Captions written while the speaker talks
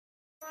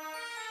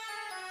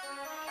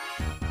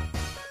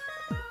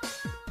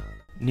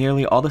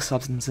Nearly all the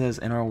substances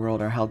in our world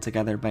are held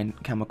together by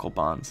chemical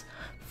bonds.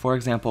 For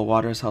example,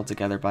 water is held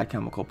together by a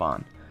chemical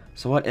bond.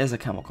 So what is a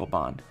chemical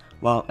bond?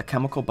 Well, a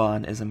chemical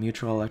bond is a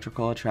mutual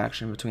electrical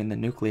attraction between the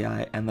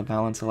nuclei and the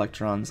valence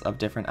electrons of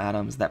different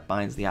atoms that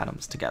binds the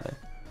atoms together.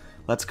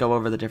 Let's go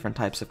over the different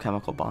types of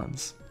chemical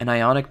bonds. An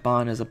ionic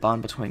bond is a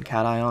bond between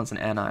cations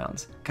and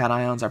anions.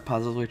 Cations are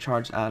positively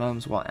charged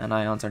atoms, while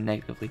anions are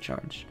negatively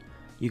charged.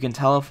 You can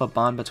tell if a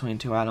bond between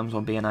two atoms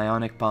will be an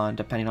ionic bond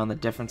depending on the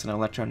difference in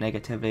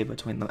electronegativity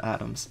between the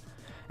atoms.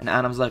 An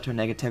atom's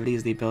electronegativity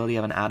is the ability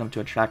of an atom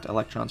to attract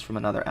electrons from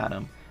another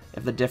atom.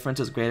 If the difference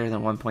is greater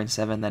than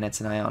 1.7, then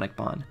it's an ionic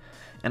bond.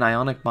 In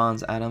ionic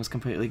bonds, atoms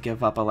completely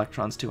give up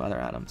electrons to other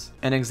atoms.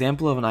 An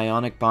example of an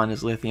ionic bond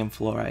is lithium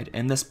fluoride.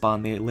 In this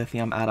bond, the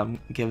lithium atom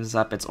gives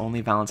up its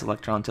only valence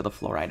electron to the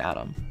fluoride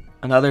atom.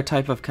 Another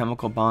type of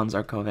chemical bonds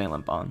are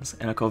covalent bonds.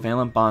 In a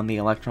covalent bond, the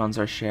electrons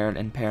are shared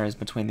in pairs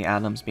between the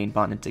atoms being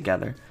bonded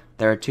together.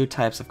 There are two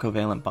types of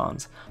covalent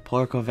bonds,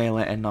 polar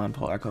covalent and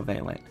nonpolar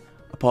covalent.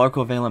 A polar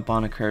covalent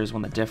bond occurs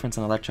when the difference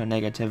in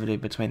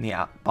electronegativity between the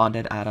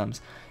bonded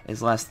atoms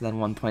is less than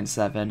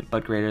 1.7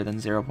 but greater than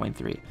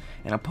 0.3.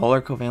 In a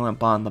polar covalent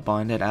bond, the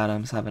bonded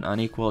atoms have an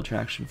unequal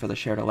attraction for the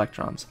shared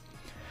electrons.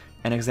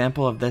 An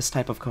example of this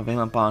type of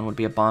covalent bond would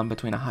be a bond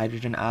between a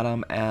hydrogen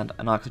atom and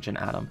an oxygen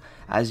atom.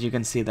 As you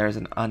can see, there is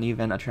an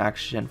uneven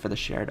attraction for the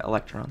shared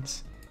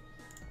electrons.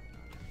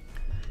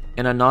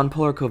 In a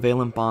nonpolar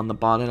covalent bond, the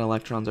bonded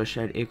electrons are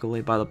shared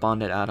equally by the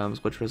bonded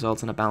atoms, which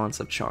results in a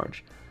balance of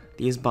charge.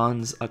 These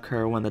bonds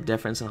occur when the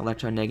difference in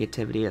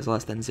electronegativity is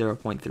less than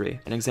 0.3.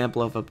 An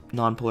example of a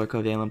nonpolar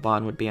covalent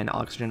bond would be an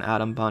oxygen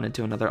atom bonded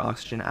to another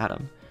oxygen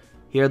atom.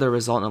 Here the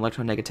resultant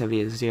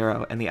electronegativity is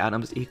 0, and the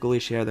atoms equally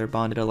share their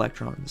bonded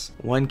electrons.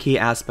 One key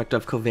aspect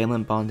of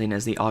covalent bonding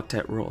is the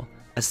Octet Rule.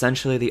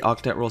 Essentially, the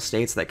Octet Rule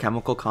states that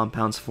chemical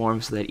compounds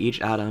form so that each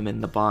atom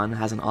in the bond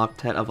has an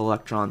octet of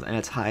electrons and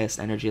its highest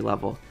energy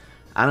level.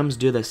 Atoms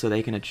do this so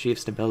they can achieve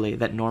stability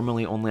that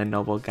normally only a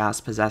noble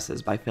gas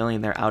possesses by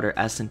filling their outer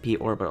s and p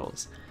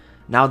orbitals.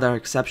 Now there are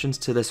exceptions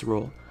to this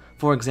rule.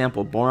 For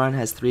example, boron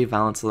has 3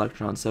 valence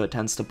electrons, so it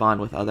tends to bond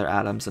with other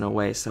atoms in a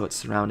way so it's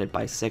surrounded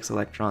by 6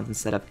 electrons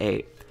instead of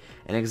 8.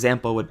 An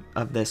example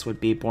of this would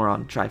be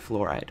boron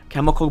trifluoride.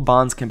 Chemical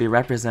bonds can be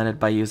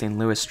represented by using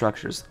Lewis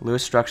structures.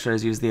 Lewis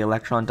structures use the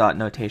electron dot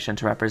notation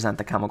to represent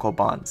the chemical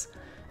bonds.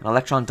 In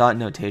electron dot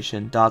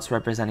notation, dots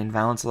representing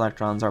valence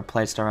electrons are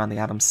placed around the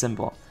atom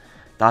symbol.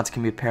 Dots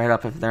can be paired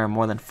up if there are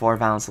more than 4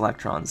 valence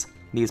electrons.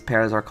 These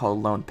pairs are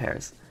called lone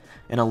pairs.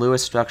 In a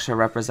Lewis structure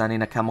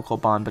representing a chemical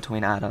bond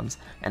between atoms,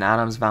 an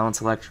atom's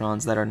valence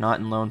electrons that are not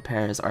in lone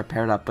pairs are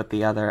paired up with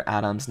the other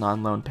atom's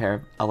non-lone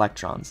pair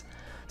electrons.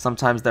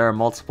 Sometimes there are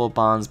multiple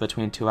bonds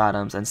between two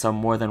atoms, and so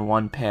more than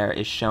one pair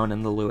is shown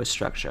in the Lewis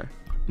structure.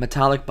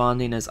 Metallic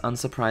bonding is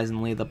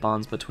unsurprisingly the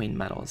bonds between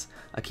metals.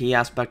 A key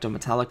aspect of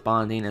metallic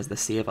bonding is the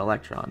sea of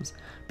electrons.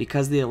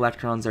 Because the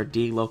electrons are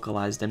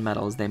delocalized in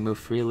metals, they move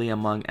freely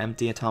among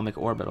empty atomic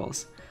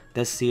orbitals.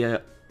 This sea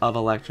of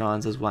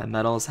electrons is why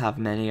metals have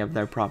many of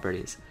their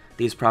properties.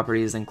 These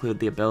properties include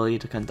the ability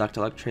to conduct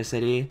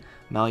electricity,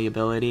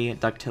 malleability,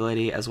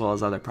 ductility, as well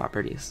as other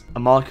properties. A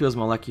molecule's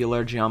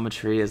molecular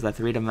geometry is the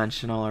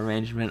three-dimensional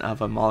arrangement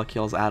of a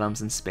molecule's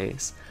atoms in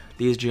space.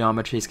 These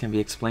geometries can be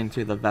explained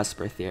through the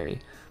VSEPR theory.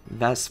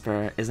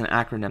 VSEPR is an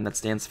acronym that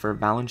stands for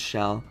valence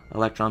shell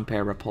electron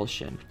pair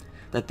repulsion.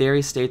 The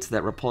theory states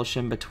that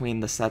repulsion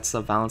between the sets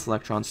of valence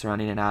electrons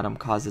surrounding an atom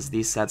causes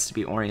these sets to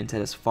be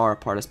oriented as far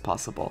apart as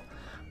possible.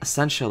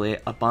 Essentially,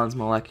 a bond's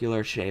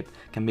molecular shape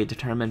can be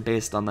determined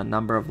based on the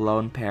number of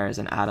lone pairs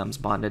and atoms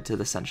bonded to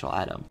the central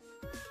atom.